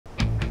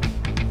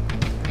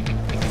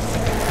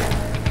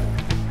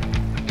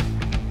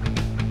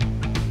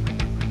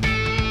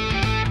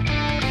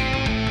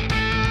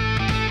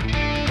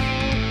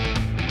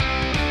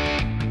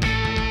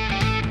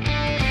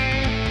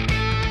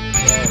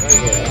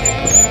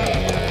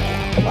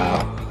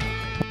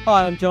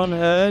Hi, I'm John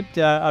Hurd.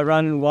 I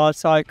run Wild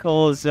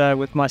Cycles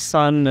with my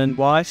son and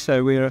wife,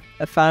 so we're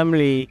a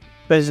family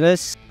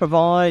business.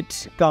 Provide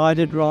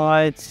guided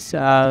rides,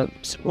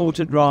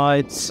 supported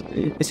rides,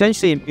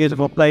 essentially in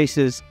beautiful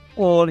places,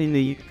 all in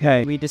the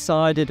UK. We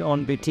decided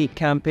on boutique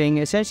camping,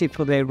 essentially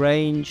for their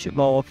range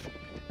of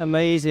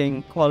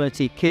amazing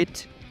quality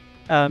kit.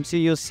 So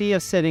you'll see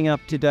us setting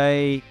up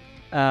today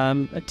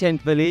a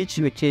tent village,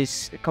 which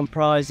is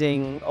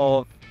comprising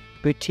of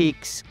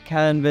boutiques,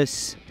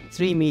 canvas,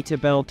 3-meter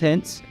bell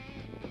tents,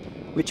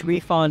 which we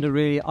find are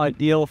really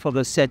ideal for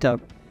the setup.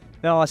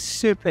 They are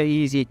super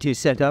easy to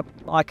set up.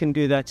 I can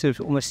do that sort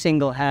of almost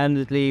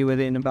single-handedly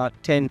within about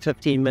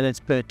 10-15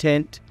 minutes per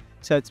tent.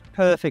 So it's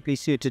perfectly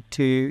suited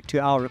to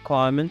our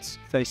requirements.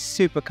 They're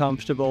super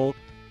comfortable.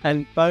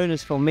 And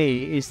bonus for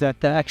me is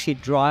that they actually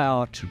dry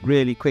out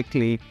really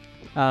quickly.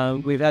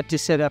 We've had to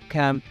set up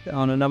camp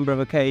on a number of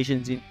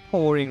occasions in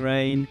pouring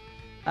rain.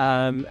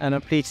 And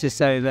I'm pleased to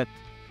say that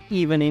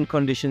even in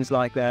conditions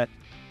like that,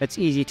 it's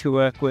easy to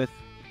work with.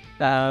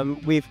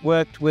 We've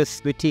worked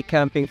with boutique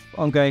camping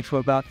ongoing for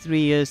about 3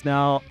 years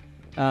now.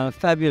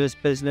 Fabulous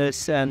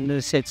business, and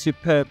as I said,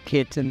 superb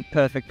kit and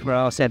perfect for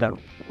our setup.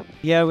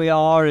 Here we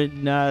are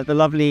in the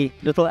lovely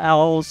Little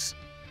Owls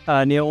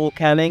near All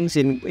Cannings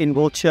in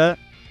Wiltshire,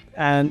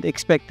 and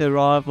expect the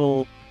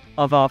arrival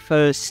of our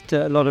first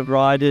lot of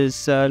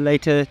riders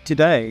later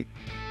today.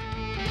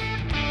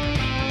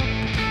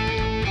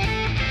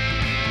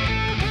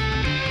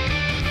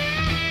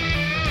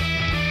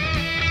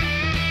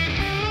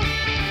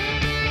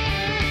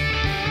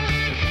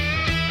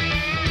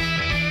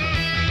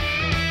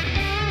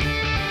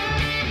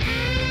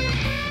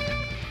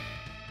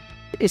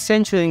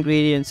 Essential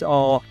ingredients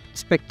are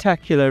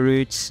spectacular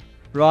routes,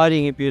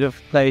 riding in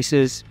beautiful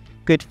places,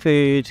 good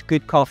food,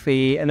 good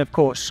coffee, and of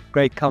course,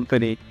 great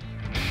company.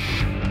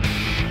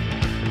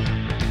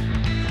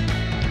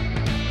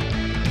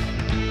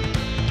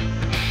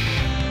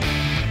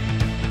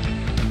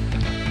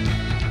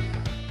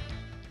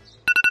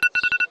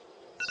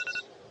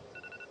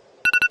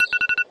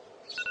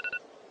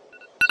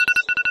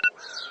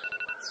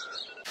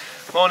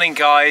 Morning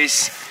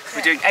guys,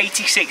 we're doing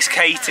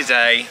 86k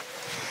today.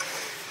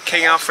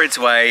 King Alfred's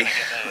Way.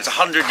 It was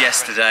 100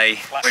 yesterday.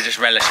 We're just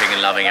relishing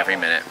and loving every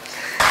minute.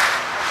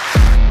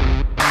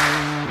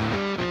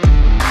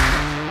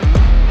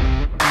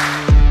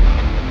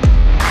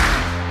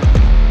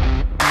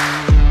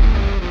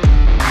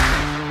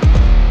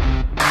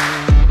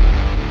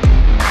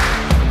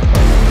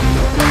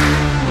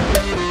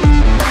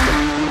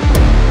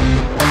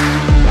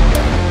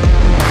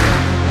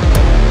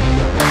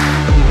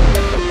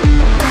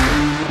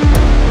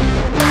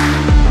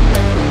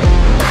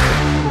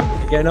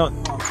 Getting on.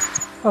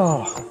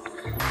 Oh,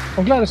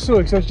 I'm glad I saw it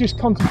because I was just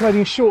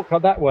contemplating a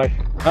shortcut that way.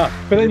 Ah,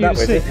 but then you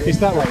see, it's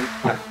that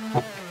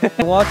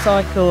way. Wild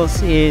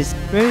Cycles is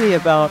really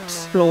about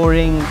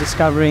exploring,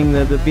 discovering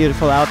the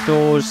beautiful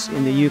outdoors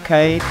in the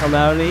UK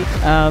primarily.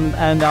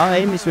 And our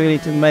aim is really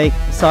to make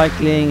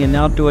cycling and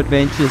outdoor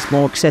adventures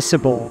more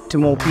accessible to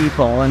more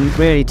people, and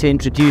really to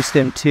introduce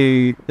them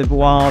to the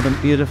wild and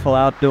beautiful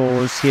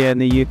outdoors here in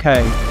the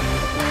UK.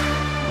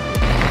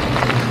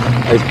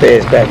 Those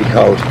beers better be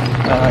cold.